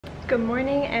Good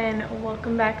morning and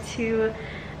welcome back to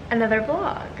another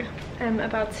vlog. I'm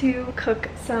about to cook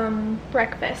some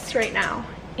breakfast right now,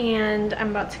 and I'm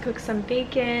about to cook some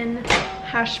bacon,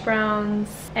 hash browns,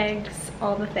 eggs,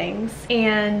 all the things.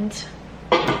 And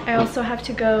I also have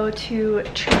to go to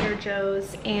Trader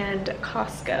Joe's and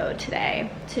Costco today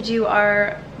to do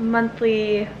our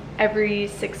monthly, every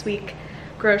 6-week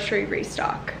grocery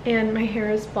restock. And my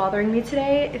hair is bothering me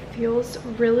today. It feels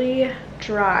really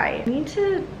dry. I need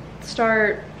to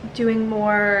start doing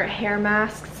more hair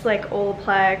masks like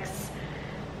Olaplex,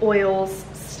 oils,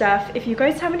 stuff. If you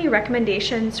guys have any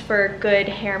recommendations for good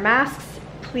hair masks,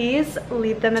 please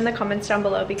leave them in the comments down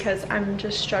below because I'm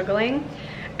just struggling.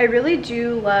 I really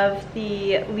do love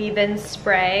the leave-in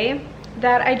spray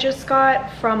that I just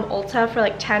got from Ulta for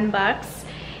like 10 bucks,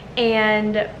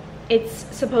 and it's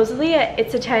supposedly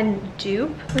it's a 10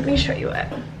 dupe. Let me show you it.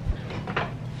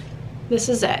 This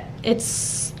is it.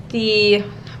 It's the,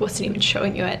 I wasn't even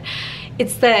showing you it.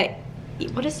 It's the,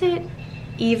 what is it?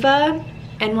 Eva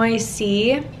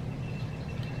NYC.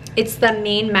 It's the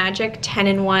Main Magic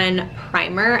 10-in-1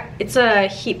 primer. It's a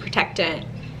heat protectant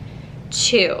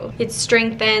too. It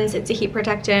strengthens, it's a heat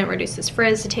protectant, reduces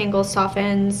frizz, detangles,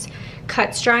 softens,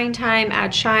 cuts drying time,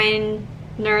 adds shine,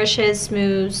 nourishes,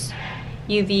 smooths,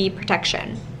 UV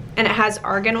protection. And it has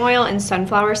argan oil and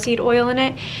sunflower seed oil in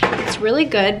it. It's really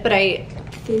good, but I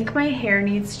think my hair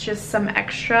needs just some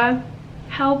extra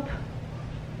help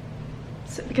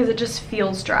because it just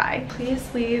feels dry.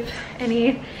 Please leave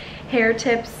any hair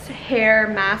tips, hair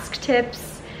mask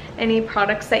tips, any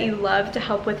products that you love to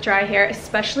help with dry hair,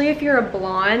 especially if you're a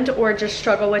blonde or just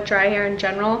struggle with dry hair in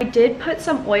general. I did put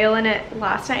some oil in it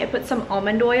last night. I put some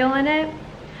almond oil in it.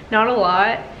 Not a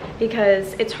lot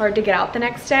because it's hard to get out the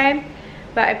next day,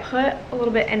 but I put a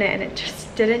little bit in it and it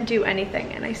just didn't do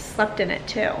anything, and I slept in it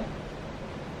too.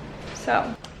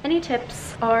 So any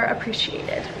tips are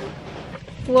appreciated.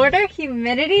 Florida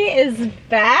humidity is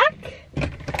back.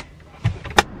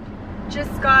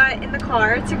 Just got in the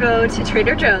car to go to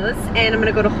Trader Joe's, and I'm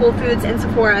gonna go to Whole Foods and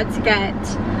Sephora to get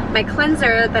my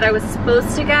cleanser that I was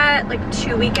supposed to get like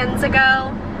 2 weekends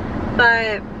ago,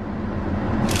 but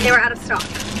they were out of stock.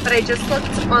 But I just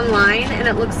looked online and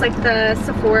it looks like the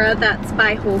Sephora that's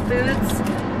by Whole Foods,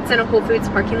 it's in a Whole Foods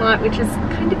parking lot, which is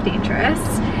kind of dangerous.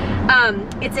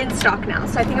 It's in stock now,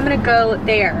 so I think I'm gonna go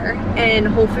there. And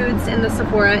Whole Foods and the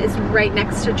Sephora is right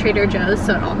next to Trader Joe's,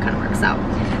 so it all kind of works out.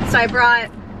 So I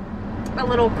brought a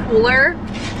little cooler.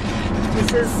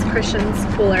 This is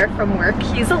Christian's cooler from work.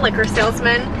 He's a liquor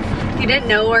salesman. If you didn't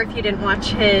know, or if you didn't watch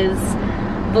his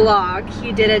vlog,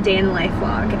 he did a day in the life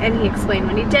vlog, and he explained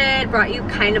what he did, brought you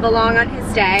kind of along on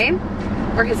his day,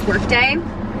 or his work day.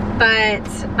 But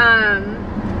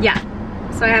yeah,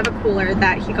 so I have a cooler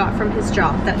that he got from his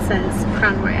job that says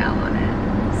Crown Royale on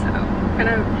it. So I'm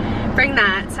gonna bring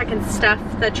that so I can stuff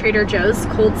the Trader Joe's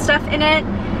cold stuff in it,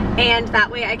 and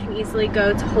that way I can easily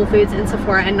go to Whole Foods and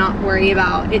Sephora and not worry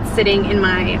about it sitting in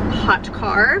my hot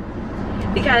car,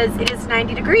 because it is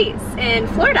 90 degrees in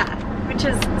Florida, which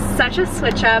is such a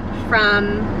switch up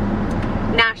from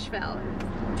Nashville.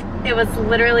 It was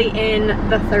literally in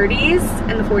the 30s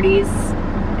and the 40s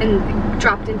and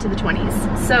dropped into the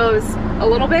 20s. So it was a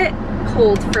little bit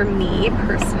cold for me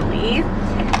personally,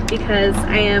 because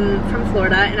I am from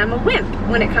Florida and I'm a wimp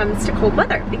when it comes to cold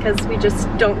weather because we just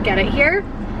don't get it here.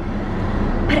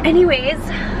 But anyways,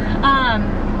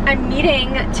 I'm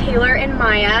meeting Taylor and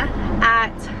Maya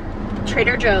at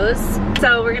Trader Joe's.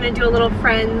 So we're gonna do a little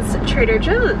friends Trader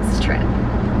Joe's trip.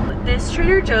 This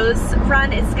Trader Joe's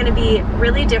run is gonna be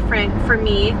really different for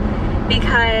me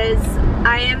because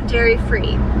I am dairy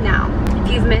free now.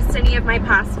 If you've missed any of my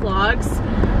past vlogs,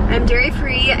 I'm dairy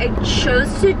free. I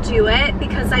chose to do it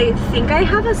because I think I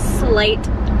have a slight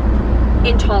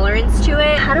intolerance to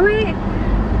it. How do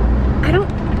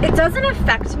it doesn't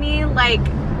affect me, like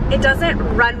it doesn't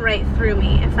run right through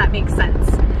me, if that makes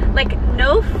sense. Like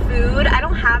no food, I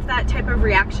don't have that type of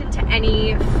reaction to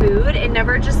any food. It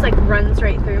never just like runs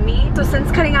right through me. So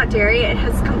since cutting out dairy, it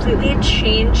has completely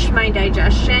changed my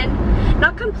digestion.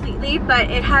 Not completely,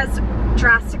 but it has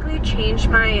drastically changed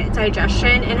my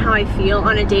digestion and how I feel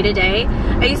on a day-to-day.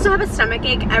 I used to have a stomach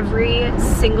ache every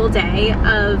single day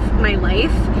of my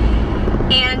life,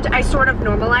 and I sort of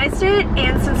normalized it,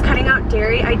 and since cutting out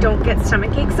dairy, I don't get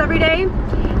stomach aches every day.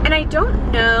 And I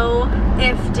don't know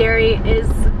if dairy is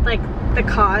like the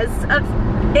cause of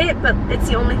it, but it's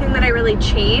the only thing that I really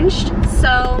changed.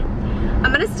 So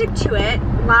I'm gonna stick to it.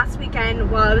 Last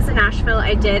weekend while I was in Nashville,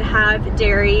 I did have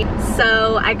dairy,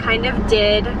 so I kind of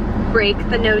did break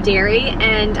the no dairy,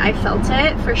 and I felt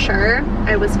it for sure.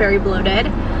 I was very bloated.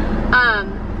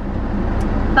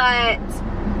 But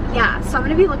yeah, so I'm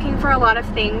gonna be looking for a lot of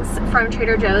things from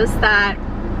Trader Joe's that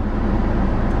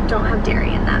don't have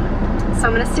dairy in them. So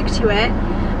I'm gonna stick to it.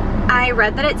 I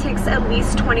read that it takes at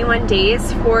least 21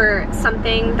 days for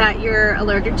something that you're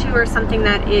allergic to or something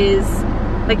that is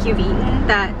like you've eaten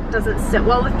that doesn't sit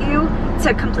well with you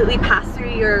to completely pass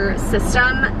through your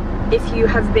system if you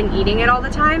have been eating it all the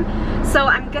time. So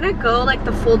I'm gonna go like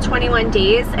the full 21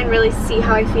 days and really see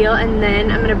how I feel, and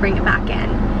then I'm gonna bring it back in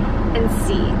and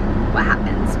see what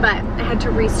happens. But I had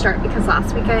to restart because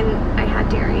last weekend I had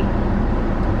dairy.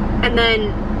 And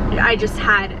then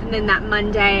and then that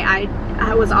Monday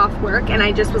I was off work and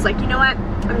I just was like, you know what?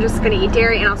 I'm just gonna eat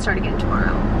dairy and I'll start again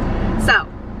tomorrow. So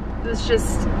it was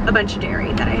just a bunch of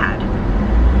dairy that I had.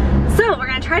 So we're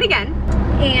gonna try it again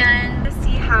and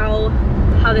see how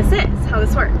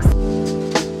this works.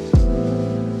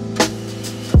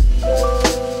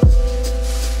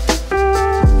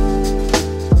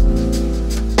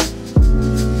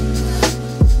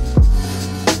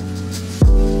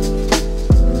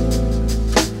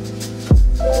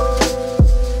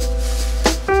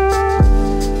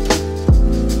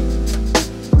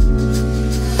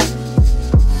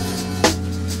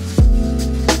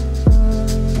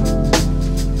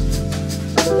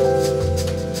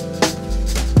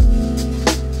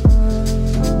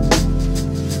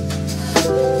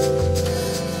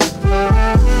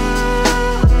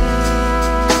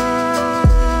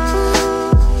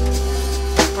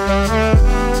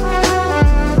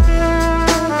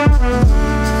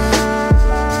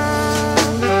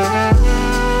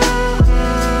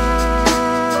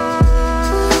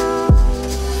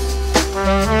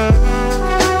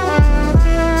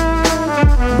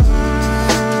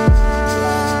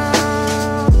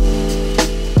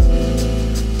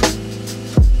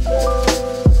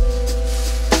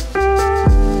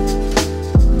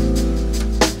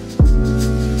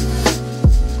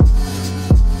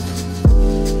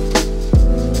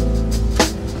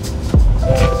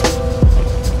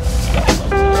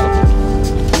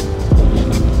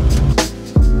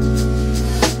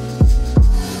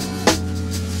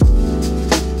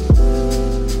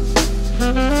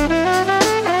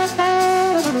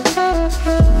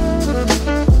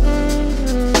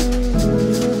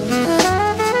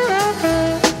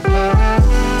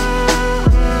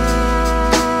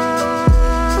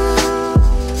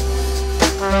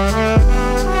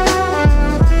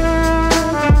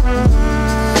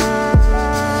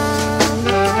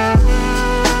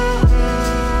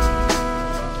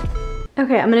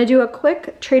 Okay, I'm gonna do a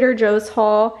quick Trader Joe's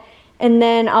haul and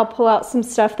then I'll pull out some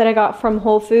stuff that I got from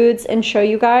Whole Foods and show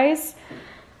you guys.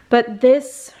 But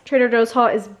this Trader Joe's haul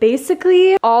is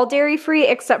basically all dairy-free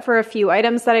except for a few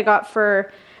items that I got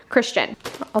for Christian.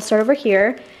 I'll start over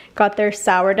here. Got their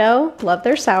sourdough, love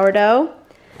their sourdough.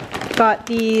 Got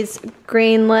these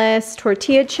grainless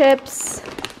tortilla chips.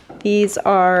 These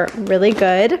are really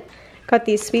good. Got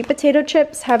these sweet potato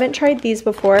chips. Haven't tried these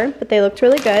before, but they looked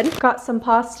really good. Got some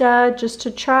pasta just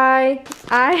to try.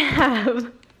 I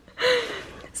have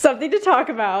something to talk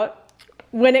about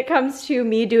when it comes to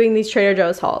me doing these Trader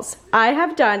Joe's hauls. I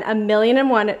have done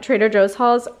 1,000,001 Trader Joe's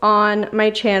hauls on my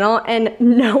channel and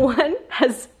no one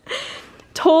has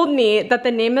told me that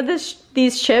the name of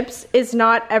these chips is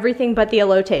not everything but the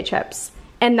elote chips.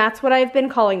 And that's what I've been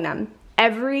calling them.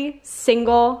 Every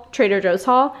single Trader Joe's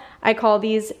haul, I call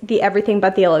these the everything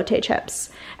but the elote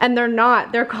chips. And they're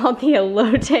not, they're called the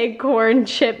elote corn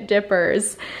chip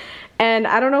dippers. And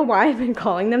I don't know why I've been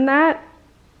calling them that,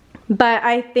 but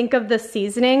I think of the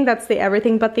seasoning, that's the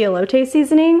everything but the elote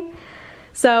seasoning.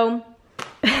 So,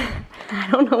 I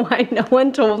don't know why no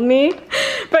one told me,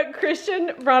 but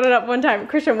Christian brought it up one time.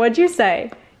 Christian, what'd you say?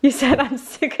 You said, I'm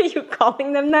sick of you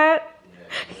calling them that?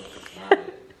 Yeah.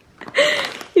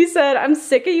 He said, I'm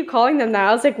sick of you calling them that.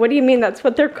 I was like, what do you mean? That's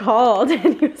what they're called.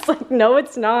 And he was like, no,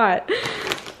 it's not.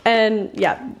 And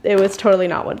yeah, it was totally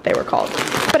not what they were called.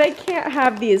 But I can't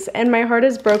have these, and my heart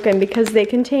is broken because they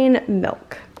contain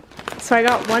milk. So I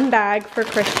got one bag for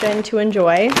Christian to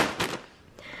enjoy.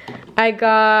 I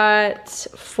got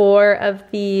 4 of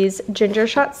these ginger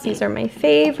shots. These are my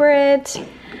favorite.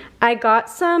 I got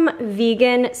some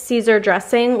vegan Caesar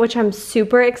dressing, which I'm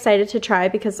super excited to try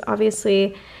because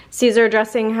obviously Caesar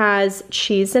dressing has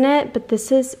cheese in it, but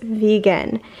this is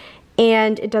vegan.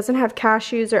 And it doesn't have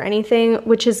cashews or anything,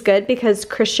 which is good because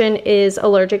Christian is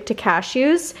allergic to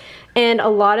cashews. And a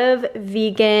lot of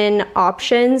vegan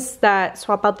options that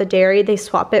swap out the dairy, they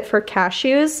swap it for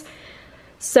cashews.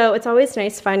 So it's always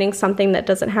nice finding something that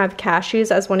doesn't have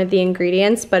cashews as one of the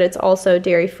ingredients, but it's also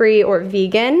dairy-free or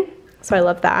vegan. So I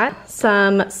love that.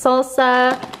 Some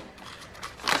salsa,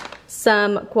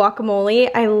 some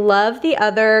guacamole. I love the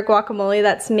other guacamole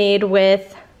that's made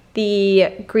with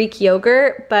the Greek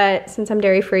yogurt, but since I'm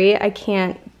dairy free, I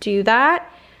can't do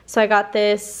that. So I got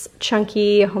this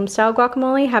chunky homestyle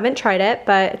guacamole. Haven't tried it,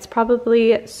 but it's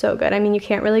probably so good. I mean, you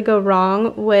can't really go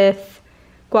wrong with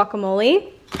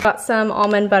guacamole. Got some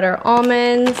almond butter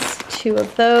almonds, 2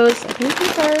 of those. I think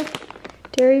these are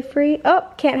dairy free. Oh,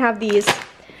 can't have these.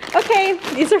 Okay,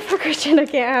 these are for Christian. I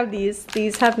can't have these.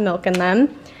 These have milk in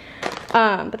them,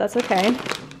 but that's okay.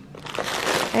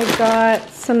 I got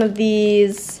some of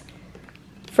these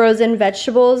frozen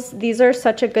vegetables. These are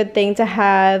such a good thing to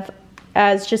have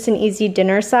as just an easy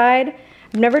dinner side.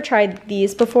 I've never tried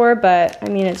these before, but I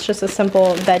mean, it's just a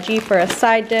simple veggie for a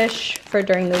side dish for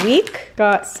during the week.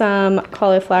 Got some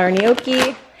cauliflower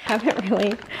gnocchi. Haven't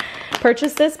really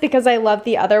purchased this because I love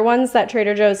the other ones that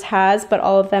Trader Joe's has, but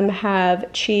all of them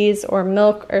have cheese or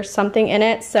milk or something in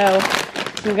it. So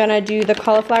I'm gonna do the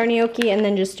cauliflower gnocchi and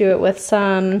then just do it with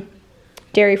some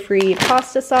dairy-free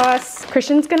pasta sauce.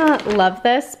 Christian's gonna love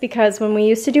this because when we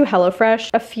used to do HelloFresh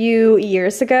a few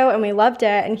years ago and we loved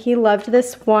it, and he loved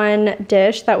this one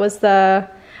dish that was the,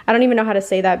 I don't even know how to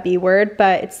say that B word,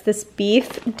 but it's this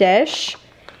beef dish.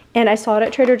 And I saw it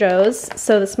at Trader Joe's,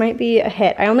 so this might be a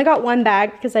hit. I only got 1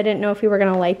 bag because I didn't know if we were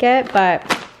gonna like it, but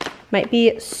might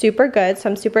be super good. So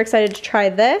I'm super excited to try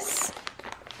this.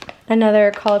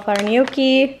 Another cauliflower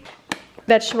gnocchi,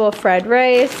 vegetable fried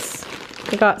rice.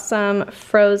 I got some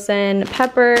frozen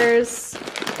peppers.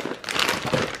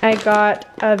 I got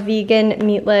a vegan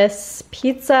meatless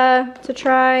pizza to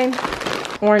try.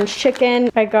 Orange chicken.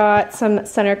 I got some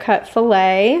center cut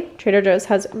filet. Trader Joe's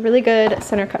has really good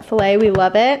center cut filet. We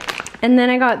love it. And then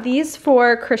I got these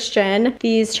for Christian,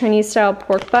 these Chinese style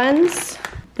pork buns,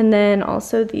 and then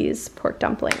also these pork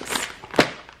dumplings.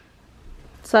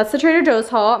 So that's the Trader Joe's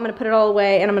haul. I'm gonna put it all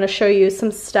away and I'm gonna show you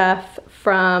some stuff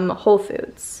from Whole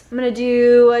Foods. I'm gonna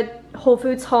do a Whole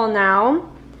Foods haul now.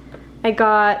 I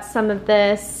got some of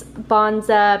this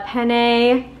Bonza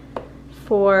penne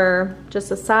for just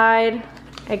a side.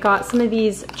 I got some of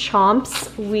these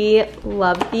chomps. We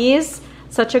love these.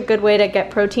 Such a good way to get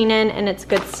protein in, and it's a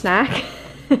good snack.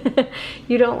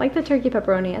 You don't like the turkey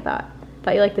pepperoni, I thought.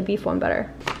 Thought you liked the beef one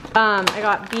better. I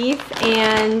got beef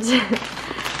and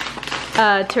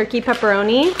turkey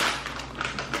pepperoni.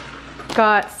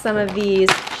 Got some of these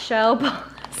shell pastas.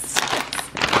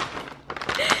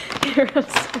 You're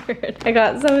absurd. I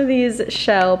got some of these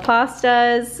shell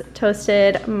pastas,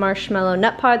 toasted marshmallow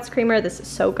nut pods creamer. This is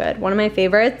so good, one of my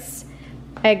favorites.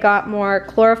 I got more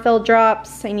chlorophyll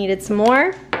drops. I needed some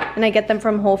more, and I get them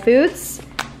from Whole Foods.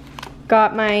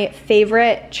 Got my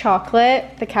favorite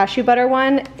chocolate, the cashew butter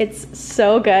one. It's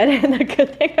so good, and the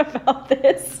good thing about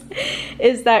this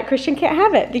is that Christian can't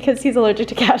have it because he's allergic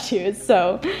to cashews,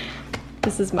 so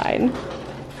this is mine.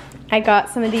 I got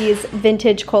some of these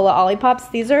vintage cola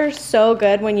Olippops. These are so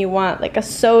good when you want like a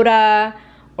soda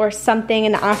or something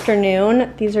in the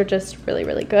afternoon. These are just really,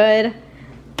 really good.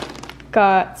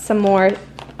 Got some more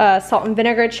salt and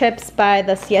vinegar chips by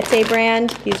the Siete brand.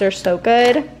 These are so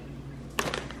good.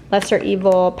 Lesser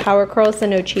Evil Power Curls, the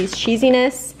no cheese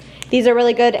cheesiness. These are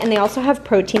really good, and they also have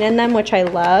protein in them, which I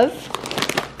love.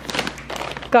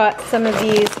 Got some of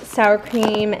these sour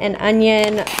cream and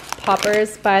onion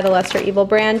poppers by the Lesser Evil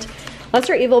brand.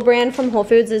 Lesser Evil brand from Whole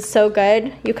Foods is so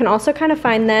good. You can also kind of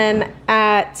find them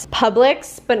at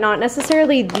Publix, but not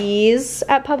necessarily these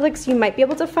at Publix. You might be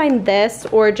able to find this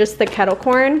or just the kettle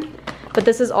corn, but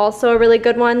this is also a really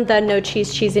good one, the no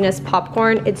cheese cheesiness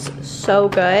popcorn. It's so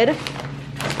good.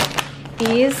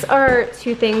 These are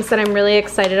 2 things that I'm really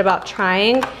excited about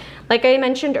trying. Like I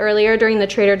mentioned earlier during the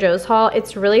Trader Joe's haul,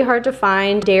 it's really hard to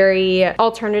find dairy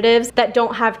alternatives that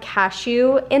don't have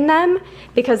cashew in them,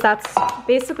 because that's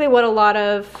basically what a lot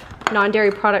of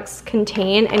non-dairy products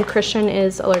contain, and Christian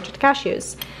is allergic to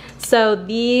cashews. So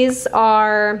these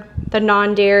are the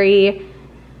non-dairy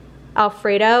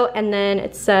Alfredo, and then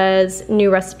it says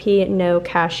new recipe, no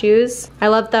cashews. I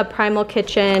love the Primal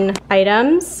Kitchen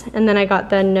items, and then I got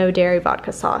the no dairy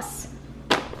vodka sauce.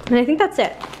 And I think that's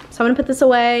it. So I'm gonna put this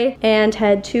away and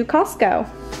head to Costco.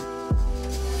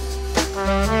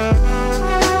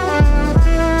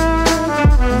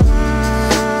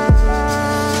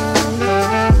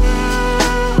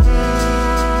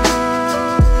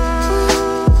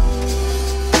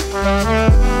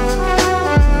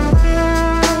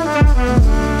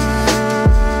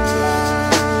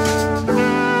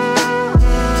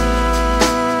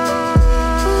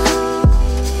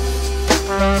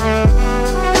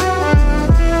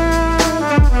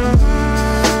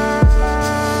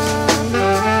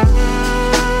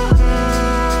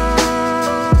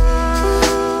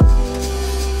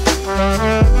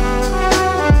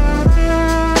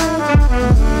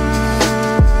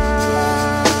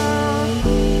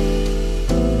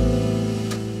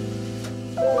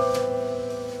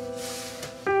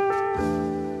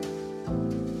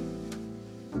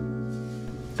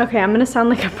 Okay, I'm gonna sound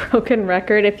like a broken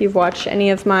record if you've watched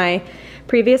any of my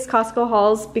previous Costco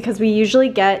hauls because we usually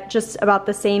get just about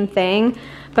the same thing,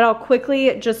 but I'll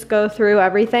quickly just go through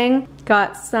everything.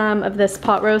 Got some of this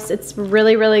pot roast. It's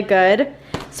really, really good.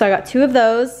 So I got 2 of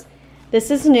those. This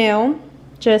is new,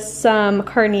 just some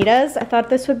carnitas. I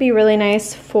thought this would be really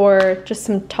nice for just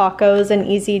some tacos and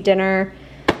easy dinner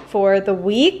for the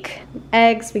week.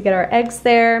 Eggs, we get our eggs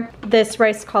there. This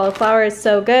rice cauliflower is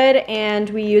so good and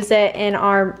we use it in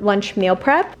our lunch meal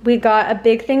prep. We got a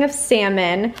big thing of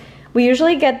salmon. We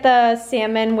usually get the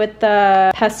salmon with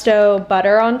the pesto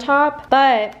butter on top,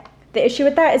 but the issue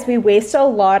with that is we waste a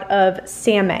lot of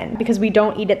salmon because we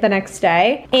don't eat it the next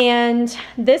day. And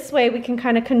this way we can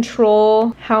kind of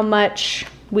control how much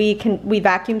we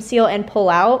vacuum seal and pull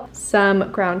out. Some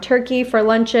ground turkey for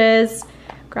lunches,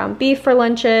 ground beef for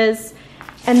lunches.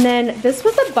 And then this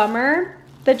was a bummer.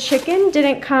 The chicken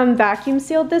didn't come vacuum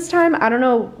sealed this time. I don't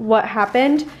know what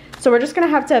happened. So we're just gonna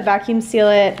have to vacuum seal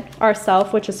it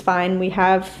ourselves, which is fine. We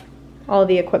have all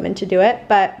the equipment to do it,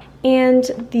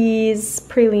 and these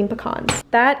praline pecans.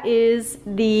 That is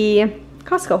the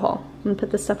Costco haul. I'm gonna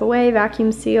put this stuff away,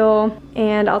 vacuum seal,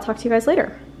 and I'll talk to you guys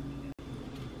later.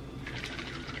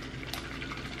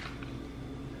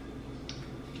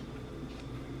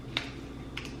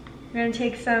 We're gonna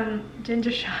take some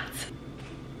ginger shots.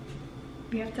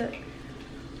 We have to.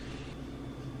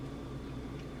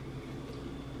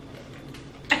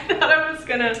 I thought I was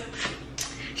gonna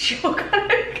choke on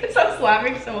it because I was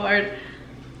laughing so hard.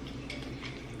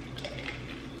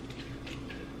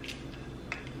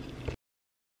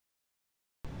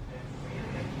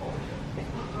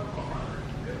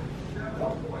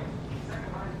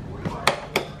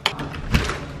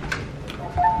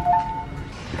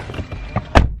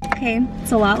 Okay,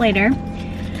 it's a lot later.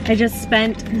 I just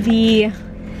spent the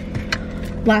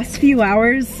last few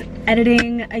hours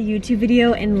editing a YouTube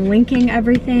video and linking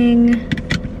everything,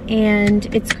 and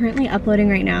it's currently uploading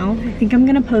right now. I think I'm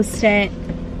gonna post it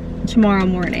tomorrow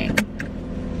morning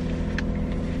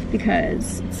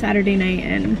because it's Saturday night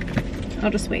and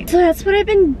I'll just wait. So that's what I've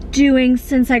been doing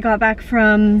since I got back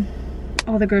from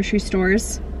all the grocery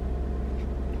stores.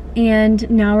 And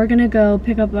now we're gonna go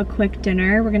pick up a quick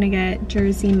dinner. We're gonna get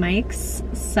Jersey Mike's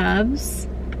subs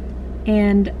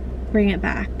and bring it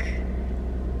back.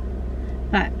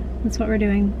 But that's what we're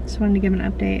doing. Just wanted to give an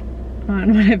update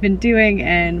on what I've been doing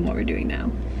and what we're doing now.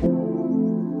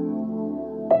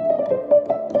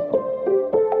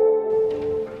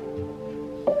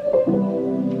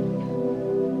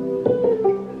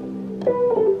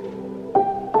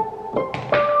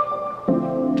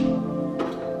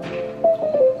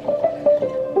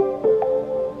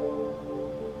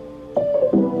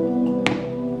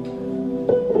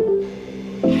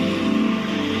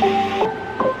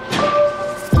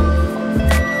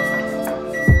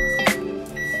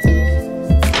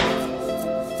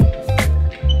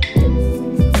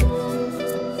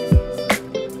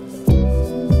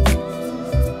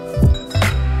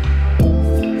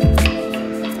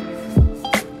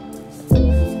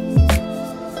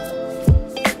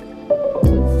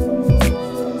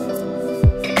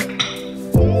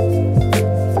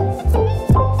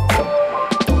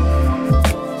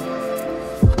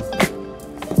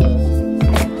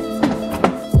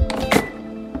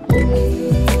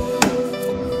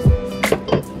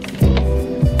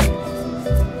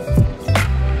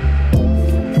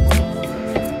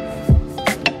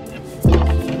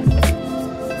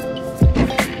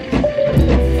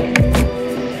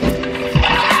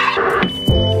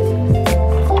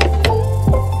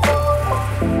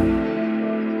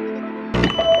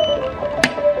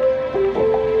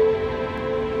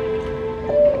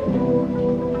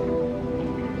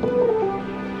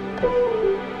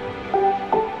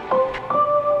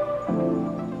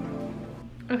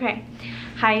 Okay,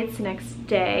 hi, it's the next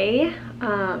day.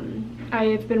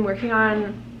 I've been working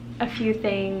on a few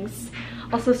things.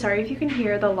 Also, sorry if you can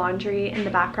hear the laundry in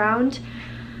the background.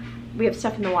 We have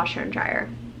stuff in the washer and dryer.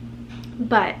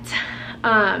 But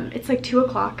it's like 2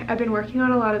 o'clock. I've been working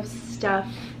on a lot of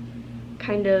stuff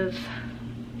kind of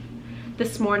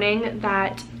this morning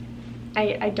that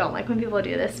I don't like when people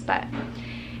do this, but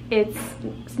it's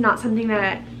not something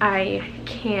that I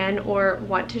can or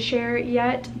want to share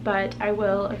yet, but I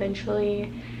will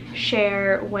eventually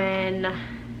share when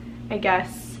I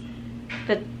guess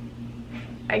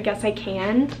I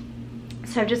can.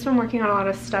 So I've just been working on a lot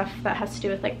of stuff that has to do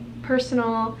with like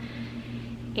personal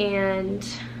and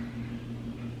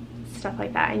stuff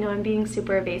like that. I know I'm being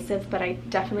super evasive, but I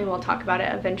definitely will talk about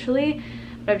it eventually.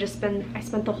 But I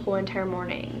spent the whole entire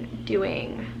morning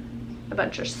doing a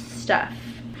bunch of stuff.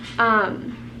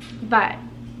 But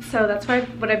So that's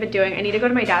what I've been doing. I need to go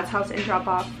to my dad's house and drop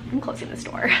off, I'm closing this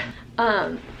door.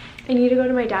 I need to go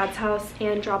to my dad's house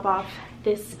and drop off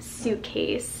this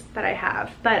suitcase that I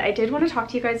have. But I did want to talk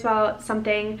to you guys about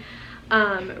something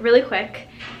really quick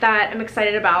that I'm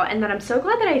excited about and that I'm so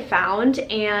glad that I found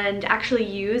and actually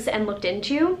used and looked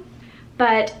into.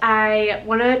 But I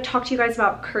want to talk to you guys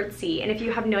about Curtsy. And if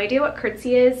you have no idea what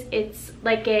Curtsy is, it's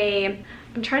like I'm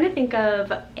trying to think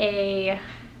of a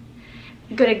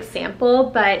good example,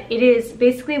 but it is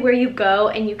basically where you go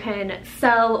and you can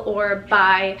sell or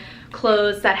buy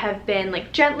clothes that have been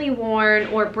like gently worn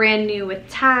or brand new with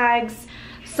tags.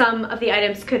 Some of the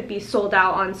items could be sold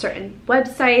out on certain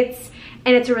websites,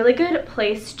 and it's a really good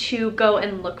place to go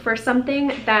and look for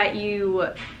something that you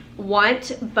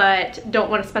want but don't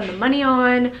want to spend the money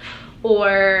on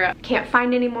or can't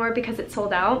find anymore because it's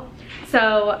sold out.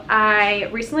 So I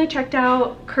recently checked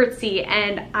out Curtsy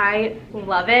and I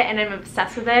love it and I'm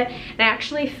obsessed with it. And I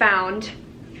actually found,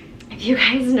 if you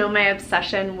guys know my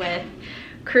obsession with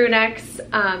crew necks,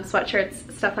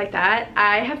 sweatshirts, stuff like that,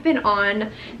 I have been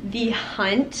on the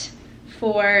hunt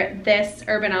for this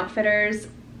Urban Outfitters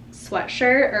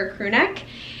sweatshirt or crew neck,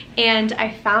 and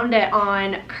I found it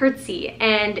on Curtsy,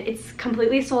 and it's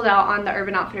completely sold out on the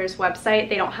Urban Outfitters website.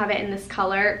 They don't have it in this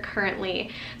color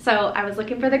currently. So I was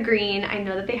looking for the green. I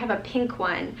know that they have a pink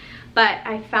one, but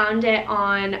I found it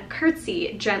on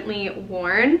Curtsy, gently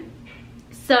worn.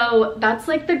 So that's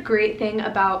like the great thing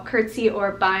about Curtsy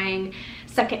or buying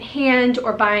secondhand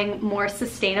or buying more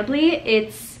sustainably.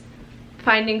 It's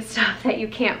finding stuff that you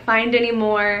can't find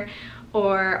anymore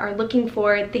or are looking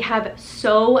for. They have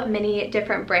so many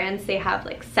different brands. They have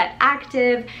like Set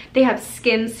Active, they have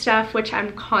skim stuff, which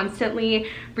I'm constantly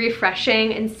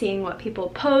refreshing and seeing what people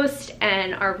post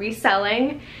and are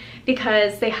reselling,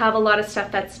 because they have a lot of stuff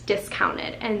that's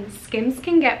discounted and skims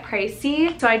can get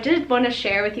pricey. So I did want to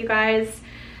share with you guys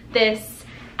this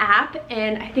app,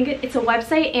 and I think it's a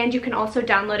website and you can also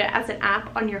download it as an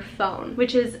app on your phone,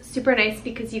 which is super nice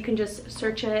because you can just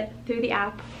search it through the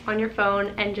app on your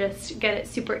phone and just get it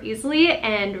super easily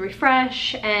and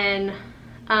refresh and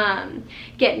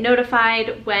get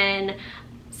notified when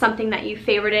something that you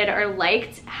favorited or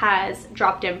liked has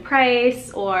dropped in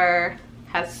price or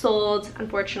has sold,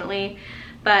 unfortunately.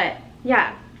 But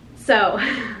yeah, so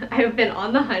I've been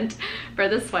on the hunt for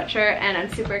this sweatshirt and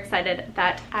I'm super excited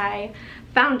that I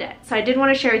found it. So I did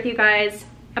want to share with you guys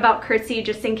about Curtsy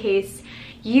just in case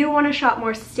you want to shop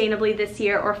more sustainably this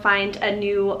year or find a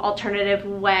new alternative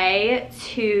way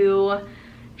to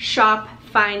shop,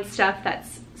 find stuff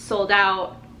that's sold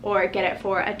out or get it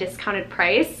for a discounted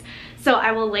price. So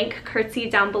I will link Curtsy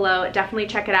down below. Definitely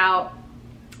check it out.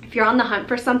 If you're on the hunt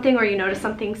for something or you notice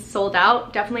something's sold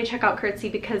out, definitely check out Curtsy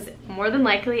because more than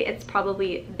likely it's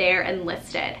probably there and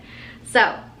listed.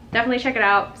 So definitely check it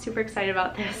out. Super excited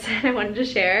about this and I wanted to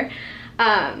share.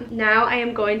 Now I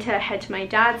am going to head to my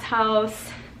dad's house,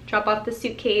 drop off the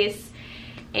suitcase,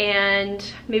 and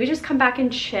maybe just come back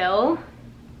and chill,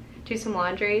 do some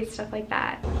laundry, stuff like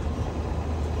that.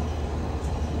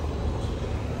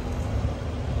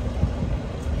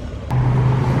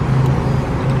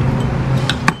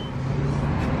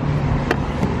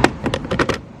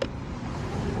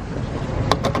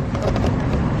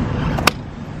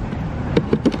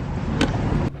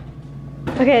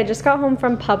 Okay, I just got home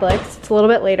from Publix. It's a little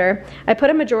bit later. I put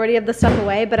a majority of the stuff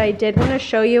away, but I did want to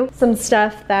show you some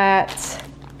stuff that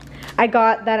I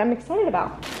got that I'm excited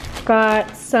about.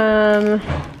 Got some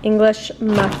English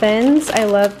muffins. I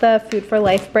love the Food for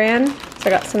Life brand. So I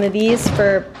got some of these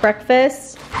for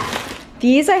breakfast.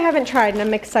 These I haven't tried and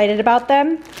I'm excited about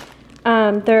them.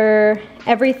 They're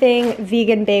everything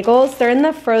vegan bagels. They're in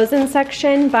the frozen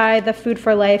section by the Food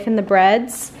for Life and the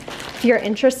breads, if you're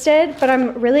interested, but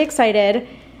I'm really excited.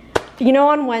 You know,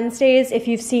 on Wednesdays, if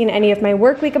you've seen any of my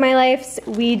work week of my life,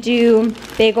 we do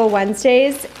Bagel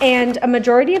Wednesdays, and a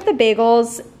majority of the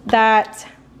bagels that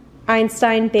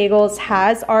Einstein Bagels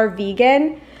has are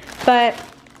vegan, but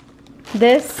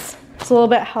this is a little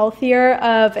bit healthier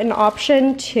of an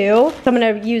option too. So I'm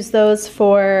gonna use those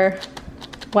for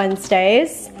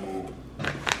Wednesdays.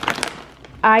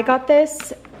 I got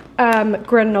this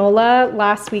granola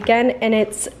last weekend and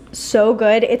it's so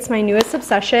good. It's my newest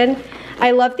obsession.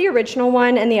 I love the original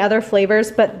one and the other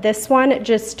flavors, but this one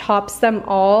just tops them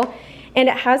all. And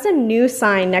it has a new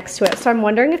sign next to it. So I'm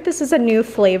wondering if this is a new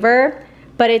flavor,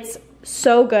 but it's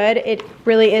so good. It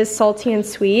really is salty and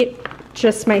sweet.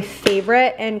 Just my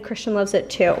favorite, and Christian loves it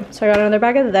too. So I got another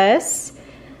bag of this.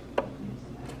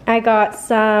 I got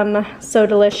some So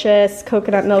Delicious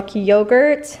coconut milk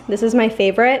yogurt. This is my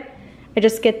favorite. I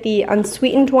just get the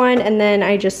unsweetened one and then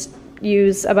I just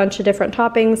use a bunch of different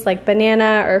toppings like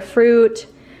banana or fruit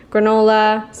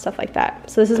granola, stuff like that.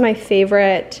 So this is my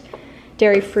favorite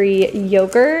dairy-free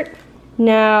yogurt.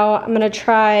 Now I'm gonna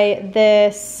try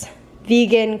this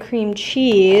vegan cream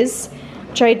cheese,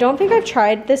 which I don't think I've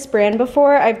tried this brand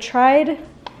before. I've tried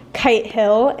Kite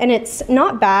Hill and it's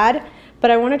not bad,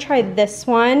 but I wanna try this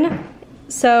one.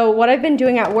 So what I've been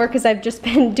doing at work is I've just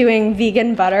been doing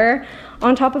vegan butter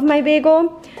on top of my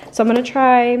bagel. So I'm gonna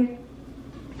try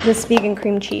this vegan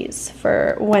cream cheese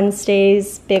for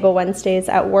Wednesdays, Bagel Wednesdays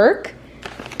at work.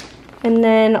 And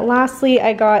then lastly,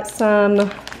 I got some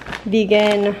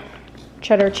vegan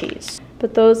cheddar cheese.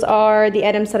 But those are the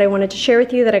items that I wanted to share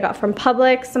with you that I got from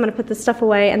Publix. I'm gonna put this stuff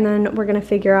away and then we're gonna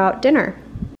figure out dinner.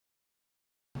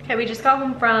 Okay, we just got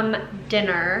home from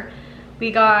dinner. We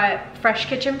got Fresh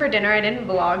Kitchen for dinner. I didn't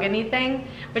vlog anything,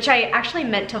 which I actually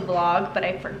meant to vlog, but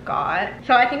I forgot.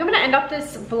 So I think I'm gonna end up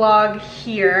this vlog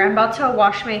here. I'm about to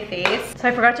wash my face. So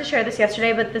I forgot to share this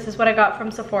yesterday, but this is what I got from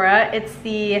Sephora. It's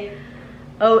the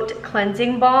Oat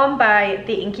Cleansing Balm by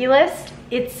the Inkey List.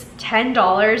 It's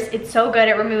 $10. It's so good.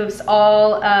 It removes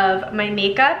all of my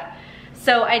makeup.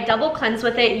 So I double cleanse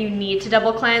with it. You need to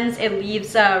double cleanse. It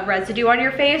leaves residue on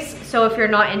your face. So if you're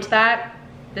not into that,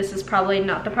 this is probably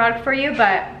not the product for you,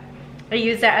 but I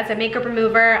use it as a makeup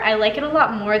remover. I like it a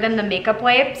lot more than the makeup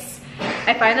wipes.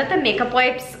 I find that the makeup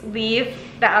wipes leave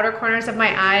the outer corners of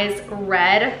my eyes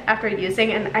red after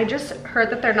using, and I just heard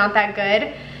that they're not that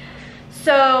good.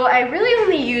 So I really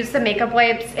only use the makeup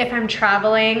wipes if I'm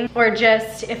traveling or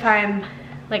just if I'm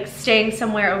like staying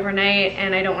somewhere overnight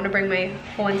and I don't want to bring my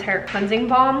whole entire cleansing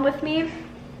balm with me.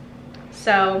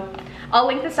 So I'll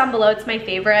link this down below. It's my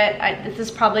favorite. This is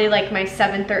probably like my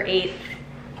 7th or 8th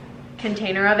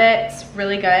container of it. It's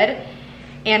really good.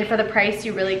 And for the price,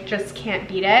 you really just can't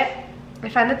beat it. I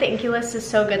find that the Inkey List is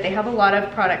so good. They have a lot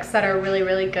of products that are really,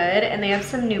 really good. And they have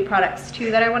some new products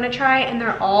too that I want to try. And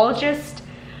they're all just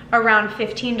around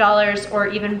 $15 or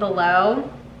even below.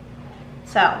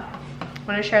 So I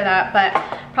want to share that. But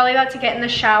probably about to get in the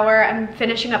shower. I'm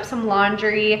finishing up some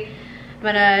laundry. I'm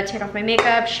gonna take off my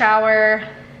makeup, shower,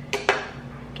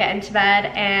 get into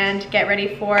bed, and get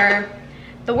ready for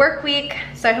the work week.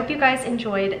 So I hope you guys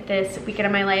enjoyed this weekend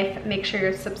of my life. Make sure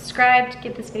you're subscribed,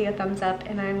 give this video a thumbs up,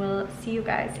 and I will see you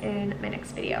guys in my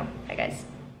next video. Bye guys.